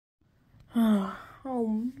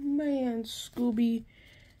Oh man, Scooby.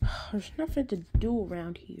 There's nothing to do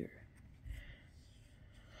around here.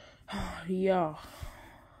 Yeah.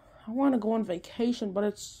 I want to go on vacation, but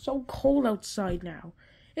it's so cold outside now.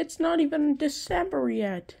 It's not even December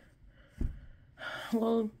yet.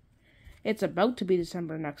 Well, it's about to be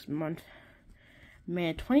December next month.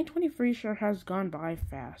 Man, 2023 sure has gone by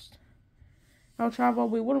fast. Now, Chavo,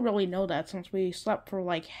 we wouldn't really know that since we slept for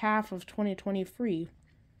like half of 2023.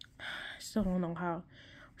 I still don't know how.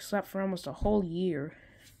 We slept for almost a whole year.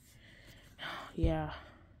 Yeah.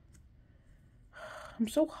 I'm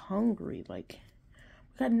so hungry. Like,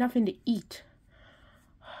 we got nothing to eat.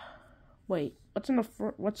 Wait, what's in the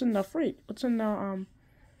fridge? What's in the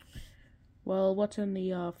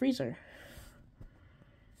freezer?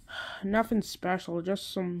 Nothing special,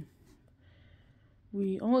 just some.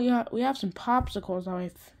 We have some popsicles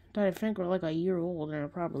that I think are like a year old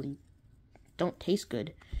and probably don't taste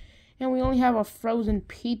good, and we only have a frozen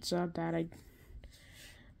pizza that I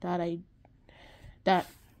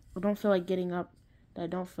don't feel like getting up. That I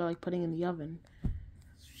don't feel like putting in the oven.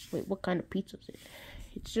 Wait, what kind of pizza is it?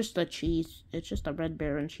 It's just a cheese. It's just a Red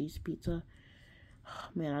Baron cheese pizza. Oh,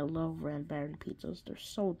 man, I love Red Baron pizzas. They're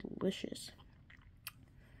so delicious.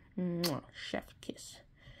 Mwah, chef kiss.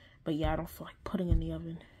 But yeah, I don't feel like putting in the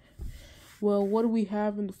oven. Well, what do we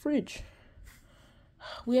have in the fridge?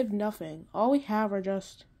 We have nothing. All we have are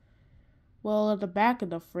just, well, at the back of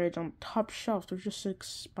the fridge on the top shelf, there's just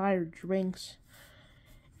expired drinks.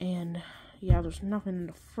 And yeah, there's nothing in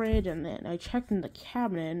the fridge. And then I checked in the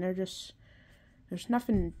cabinet and there's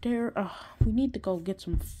nothing there. We need to go get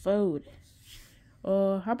some food.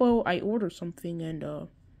 How about I order something and,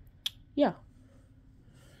 yeah.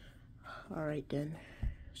 Alright then.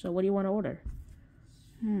 So what do you want to order?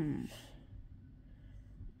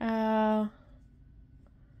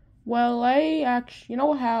 Well, I actually, you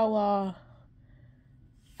know how,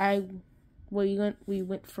 when we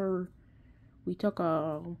went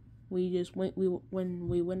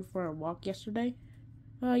for a walk yesterday?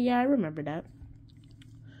 Yeah, I remember that.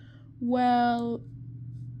 Well,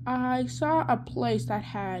 I saw a place that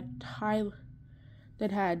had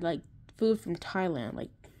like food from Thailand, like,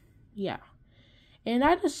 yeah. And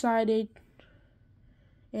I decided,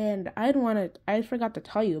 and I forgot to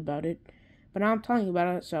tell you about it, but now I'm telling you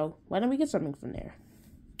about it, so why don't we get something from there?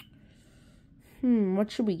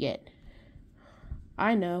 What should we get?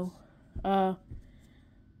 I know.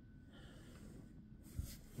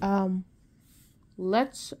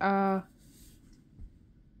 Let's, I'll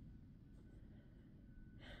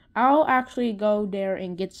actually go there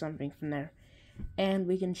and get something from there, and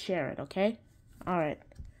we can share it, okay? Alright,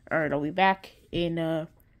 I'll be back in, an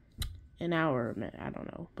hour or a minute, I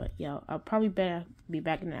don't know, but yeah, I'll probably be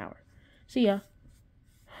back in an hour. See ya.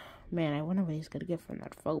 Man, I wonder what he's gonna get from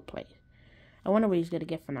that pho place. I wonder what he's gonna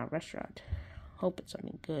get from that restaurant. Hope it's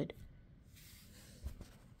something good.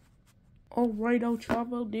 Alright,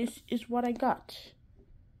 Chavo, this is what I got.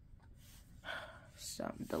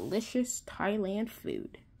 Some delicious Thailand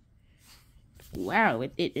food. Wow,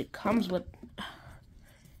 it comes with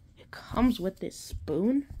this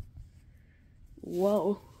spoon.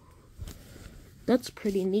 Whoa, that's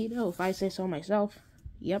pretty neat, if I say so myself.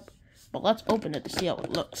 Yep, but let's open it to see how it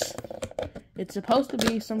looks. It's supposed to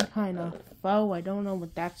be some kind of pho. I don't know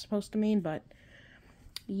what that's supposed to mean, but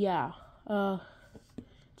yeah,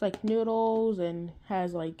 it's like noodles and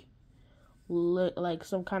has like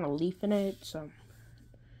some kind of leaf in it, some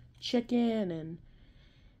chicken and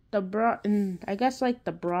the broth, and I guess like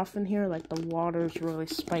the broth in here, like the water is really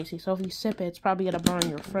spicy. So if you sip it, it's probably gonna burn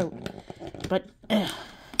your throat. But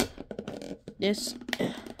this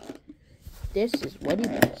is what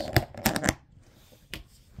it is.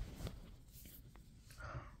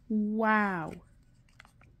 Wow,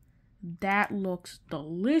 that looks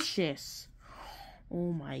delicious.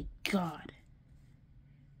 Oh my god.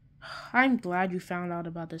 I'm glad you found out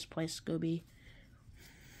about this place, Scooby.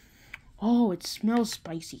 Oh, it smells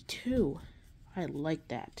spicy too. I like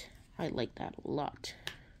that. I like that a lot.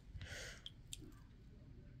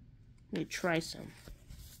 Let me try some.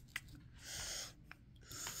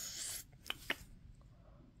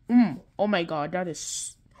 Oh my god, that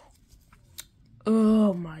is...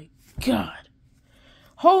 Oh my god.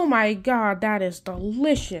 Oh my god, that is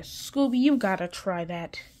delicious. Scooby, you gotta try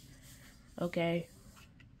that. Okay.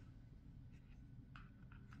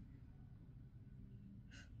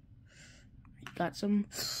 Got some.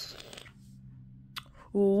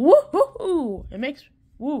 Woo-hoo-hoo!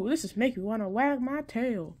 This is making me want to wag my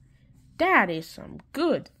tail. That is some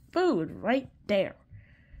good food right there.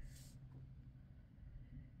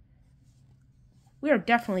 We are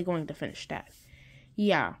definitely going to finish that.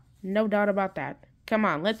 Yeah, No doubt about that. Come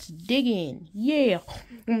on, let's dig in. Yeah.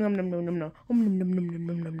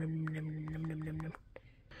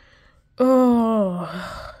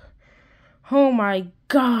 Oh. Oh my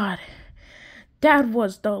God. That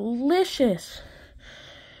was delicious.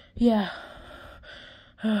 Yeah.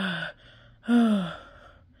 That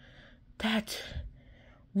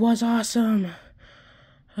was awesome.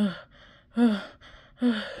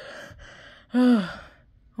 Oh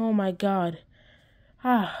my God.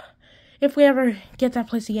 If we ever get that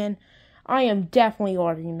place again, I am definitely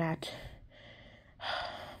ordering that.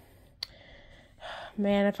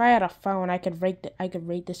 Man, if I had a phone, I could rate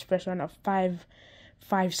this restaurant a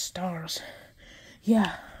five stars.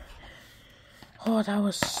 Yeah. Oh, that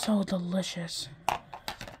was so delicious.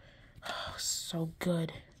 Oh, so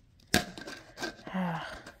good. El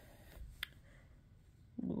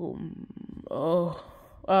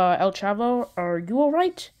Chavo, are you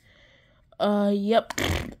alright? Yep.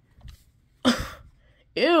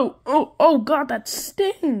 Ew. Oh God, that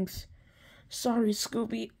stings. Sorry,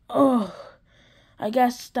 Scooby. Oh, I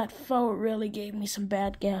guess that pho really gave me some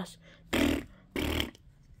bad gas. El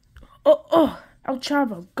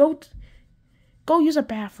Chavo, go use a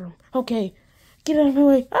bathroom. Okay, get out of my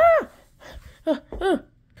way.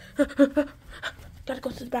 Gotta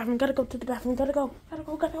go to the bathroom. Gotta go.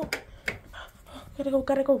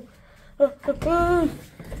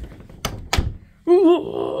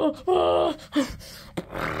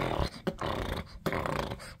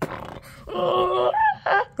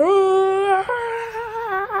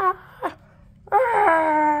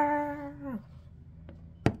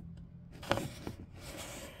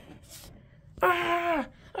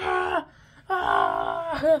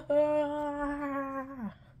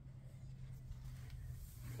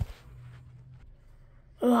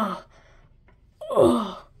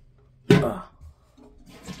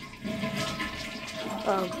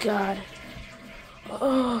 Oh God.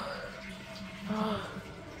 Oh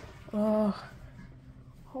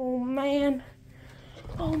man.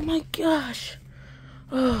 Oh my gosh.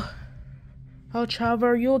 Oh Chavo,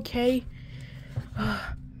 are you okay?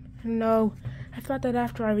 No. I thought that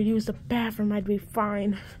after I would use the bathroom I'd be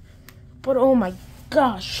fine. But oh my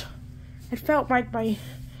gosh. It felt like my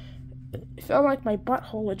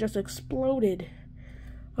butthole had just exploded.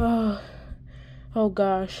 Oh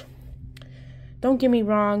gosh. Don't get me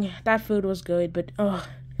wrong, that food was good, but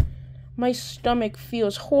my stomach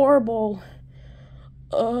feels horrible.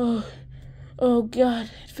 Oh God,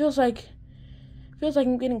 it feels like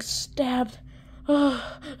I'm getting stabbed. Oh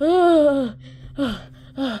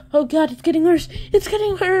God, it's getting worse.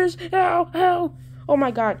 Ow. Oh my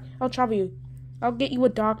God, I'll trouble you. I'll get you a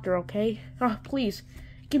doctor, okay? Please,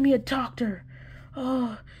 give me a doctor.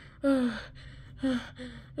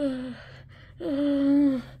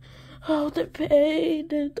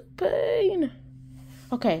 The pain.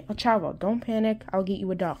 Okay, Chavo, don't panic. I'll get you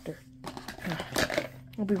a doctor.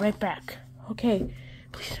 I'll be right back. Okay,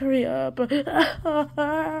 please hurry up.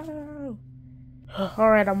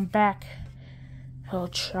 Alright, I'm back. El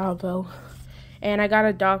Chavo. And I got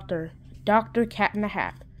a doctor. Dr. Cat in the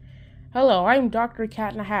Hat. Hello, I'm Dr.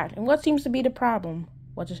 Cat in the Hat. And what seems to be the problem?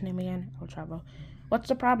 What's his name again? El Chavo. What's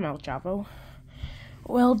the problem, El Chavo?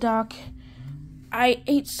 Well, Doc, I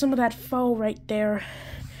ate some of that pho right there,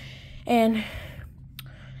 and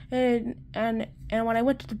when I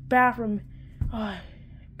went to the bathroom, I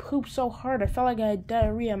pooped so hard I felt like I had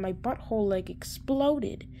diarrhea. My butthole like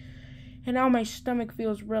exploded, and now my stomach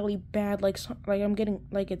feels really bad, like I'm getting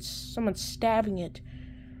it's someone stabbing it.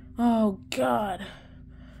 Oh God,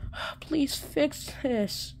 please fix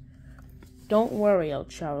this. Don't worry, El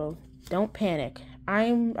Chavo. Don't panic.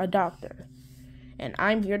 I'm a doctor, and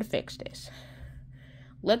I'm here to fix this.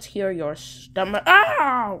 Let's hear your stomach.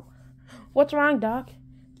 Ow! What's wrong, Doc?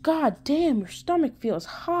 God damn, your stomach feels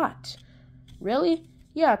hot. Really?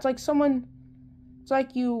 Yeah, it's like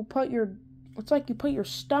you put your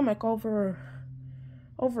stomach over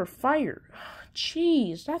fire.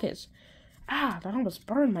 Jeez, that almost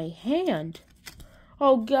burned my hand.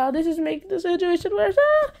 Oh God, this is making the situation worse.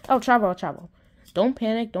 El Chavo. Don't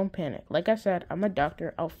panic. Like I said, I'm a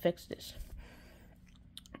doctor. I'll fix this.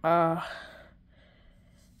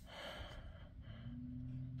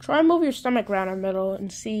 Try and move your stomach around in the middle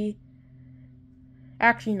and see.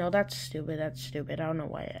 Actually, no, that's stupid. I don't know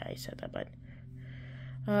why I said that, but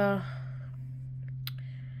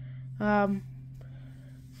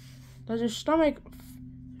does your stomach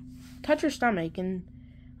touch your stomach and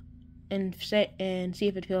see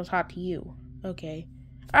if it feels hot to you? Okay.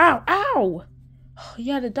 Ow!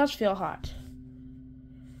 Yeah, it does feel hot.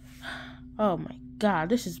 Oh my God,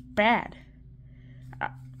 this is bad.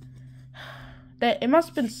 It must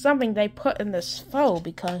have been something they put in this pho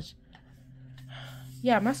because...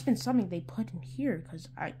 Yeah, it must have been something they put in here because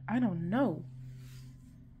I don't know.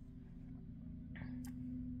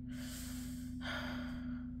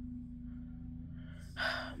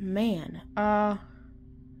 Man,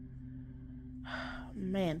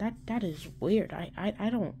 man, that is weird. I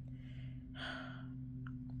don't...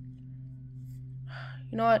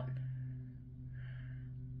 You know what?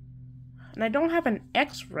 And I don't have an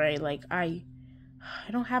x-ray, like, I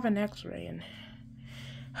don't have an x-ray, and...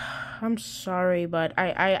 I'm sorry, but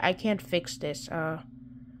I can't fix this.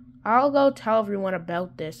 I'll go tell everyone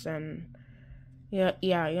about this, and... Yeah,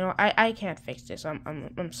 you know, I can't fix this.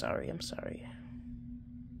 I'm sorry.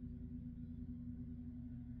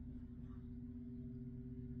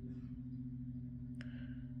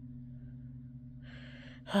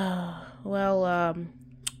 Well,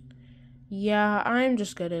 yeah, I'm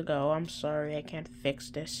just gonna go. I'm sorry, I can't fix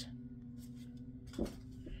this.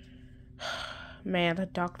 Man,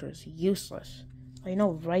 that doctor is useless. I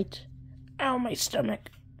know, right? Ow, my stomach.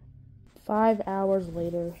 5 hours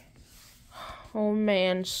later. Oh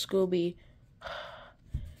man, Scooby.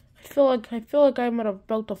 I feel like I'm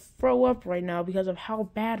about to throw up right now because of how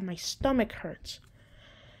bad my stomach hurts.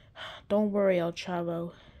 Don't worry, El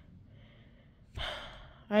Chavo.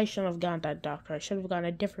 I shouldn't have gotten that doctor. I should have gotten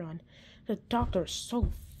a different one. The doctor is so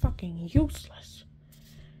fucking useless.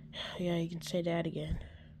 Yeah, you can say that again.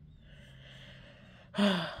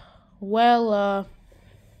 Well,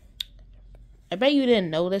 I bet you didn't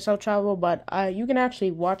know this, El Chavo, but you can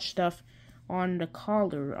actually watch stuff on the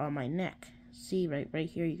collar on my neck. See, right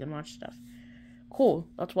here, you can watch stuff. Cool,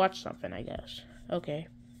 let's watch something, I guess. Okay.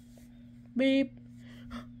 Beep.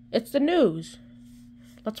 It's the news.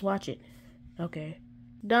 Let's watch it. Okay.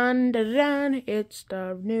 Dun, dun, dun. It's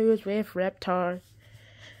the news with Reptar.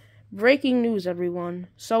 Breaking news, everyone.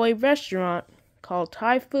 So a restaurant called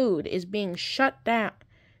Thai Food is being shut down.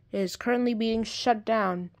 It is currently being shut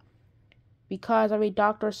down because of a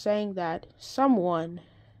doctor saying that someone's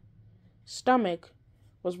stomach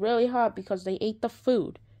was really hot because they ate the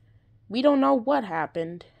food. We don't know what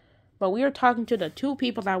happened, but we are talking to the 2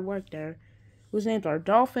 people that work there, whose names are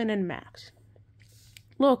Dolphin and Max.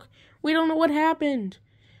 Look, we don't know what happened.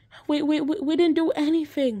 We didn't do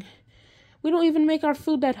anything. We don't even make our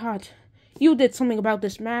food that hot. You did something about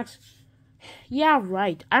this, Max. Yeah,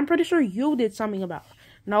 right. I'm pretty sure you did something about it.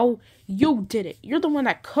 No, you did it. You're the one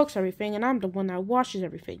that cooks everything, and I'm the one that washes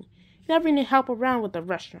everything. You never need help around with the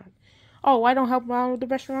restaurant. Oh, I don't help around with the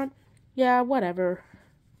restaurant? Yeah, whatever.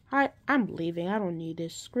 I'm leaving. I don't need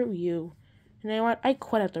this. Screw you. You know what? I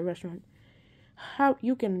quit at the restaurant.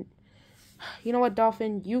 You know what,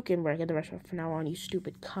 Dolphin? You can work at the restaurant from now on, you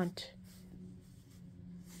stupid cunt.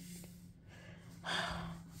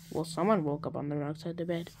 Well, someone woke up on the wrong side of the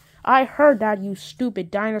bed. I heard that, you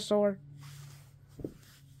stupid dinosaur.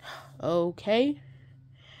 Okay.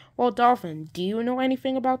 Well, Dolphin, do you know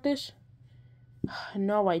anything about this?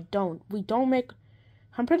 No, I don't.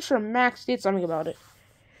 I'm pretty sure Max did something about it.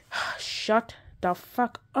 Shut the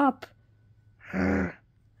fuck up.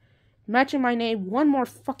 Mention my name one more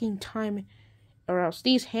fucking time, or else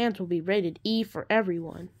these hands will be rated E for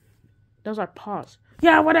everyone. Those are paws.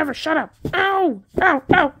 Yeah, whatever, shut up. Ow! Ow!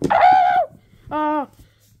 Ow! Ow!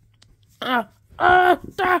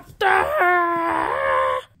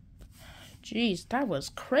 Jeez, that was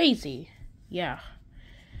crazy. Yeah.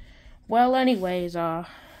 Well, anyways, El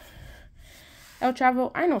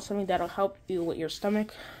Chavo, I know something that'll help you with your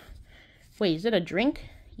stomach. Wait, is it a drink?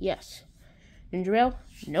 Yes. Ginger ale?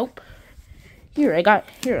 Nope. Here,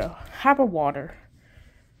 have a water.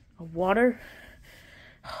 A water?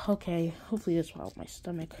 Okay, hopefully this will help my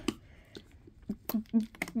stomach.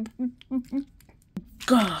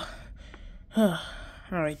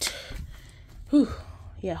 Alright.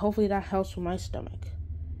 Yeah, hopefully that helps with my stomach.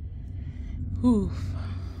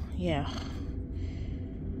 Yeah.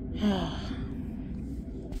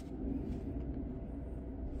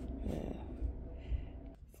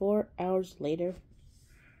 4 hours later.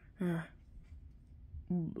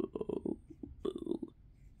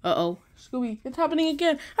 Uh-oh. Scooby, it's happening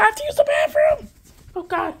again. I have to use the bathroom. Oh,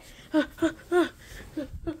 God.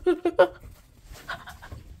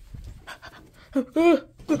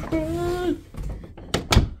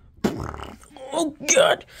 Oh,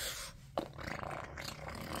 God.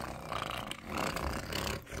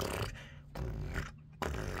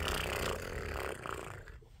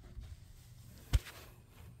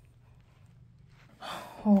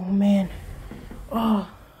 Oh, man. Oh,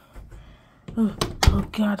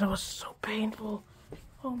 God, that was so painful.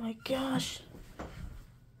 Oh, my gosh.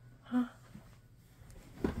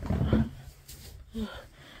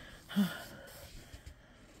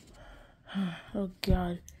 Oh,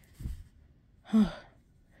 God. That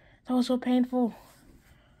was so painful.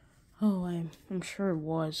 Oh, I'm sure it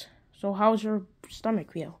was. So how's your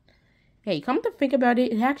stomach feel? Hey, come to think about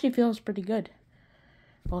it, it actually feels pretty good.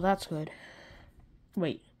 Well, that's good.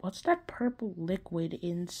 Wait, what's that purple liquid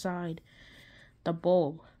inside the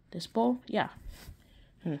bowl? This bowl? Yeah.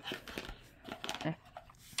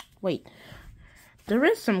 Wait, there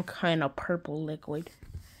is some kind of purple liquid.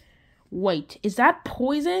 Wait, is that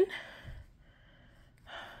poison?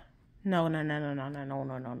 No.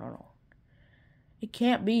 It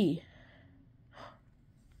can't be.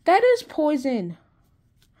 That is poison.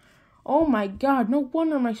 Oh my God, no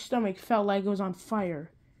wonder my stomach felt like it was on fire.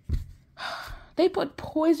 They put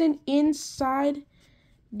poison inside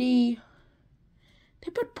the...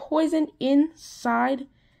 They put poison inside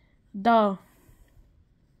the...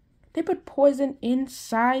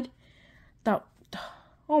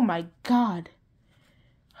 Oh my God.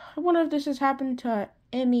 I wonder if this has happened to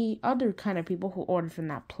any other kind of people who ordered from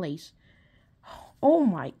that place. Oh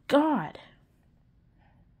my God.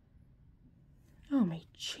 Oh my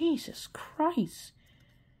Jesus Christ.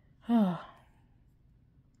 Oh.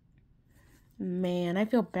 Man, I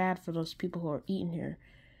feel bad for those people who are eating here.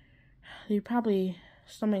 They probably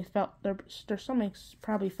felt like their stomachs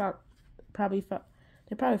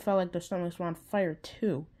were on fire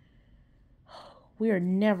too. We are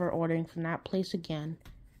never ordering from that place again.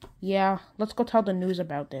 Yeah, let's go tell the news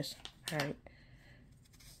about this. Alright.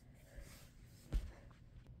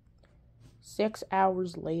 6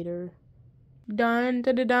 hours later. Dun,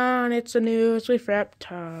 it's the news with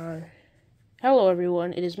Reptar. Hello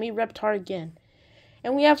everyone, it is me, Reptar, again.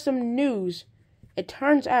 And we have some news. It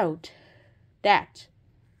turns out that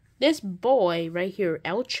this boy right here,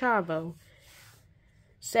 El Chavo,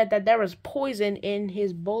 said that there was poison in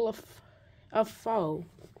his bowl of pho.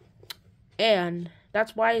 And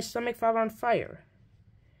that's why his stomach felt on fire.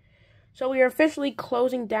 So we are officially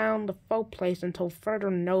closing down the pho place until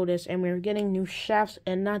further notice, and we are getting new chefs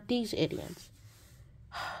and not these idiots.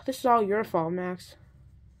 This is all your fault, Max.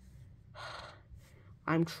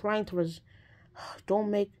 I'm trying to resist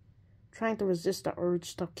the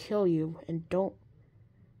urge to kill you, and don't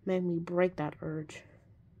make me break that urge.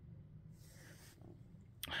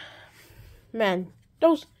 Man,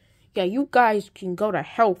 you guys can go to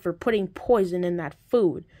hell for putting poison in that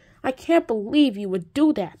food. I can't believe you would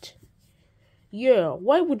do that. Yeah,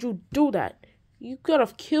 why would you do that? You could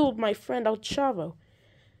have killed my friend El Chavo.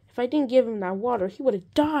 If I didn't give him that water, he would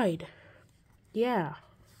have died. Yeah.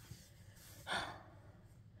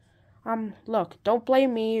 Look, don't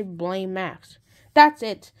blame me, blame Max. That's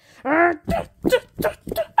it. Oh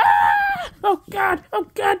God,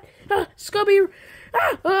 Scooby,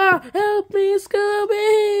 help me,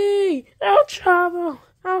 Scooby. El Chavo,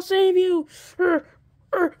 I'll save you.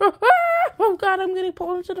 Oh God, I'm getting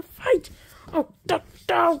pulled into the fight.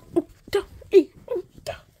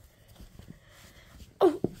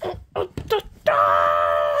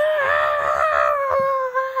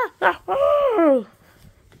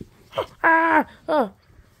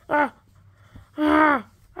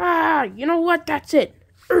 You know what? That's it.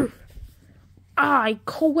 I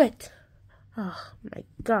quit. Oh my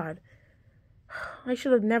God. I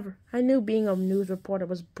should have never. I knew being a news reporter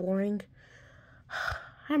was boring.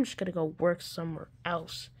 I'm just gonna go work somewhere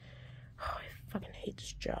else. Oh, I fucking hate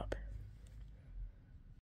this job.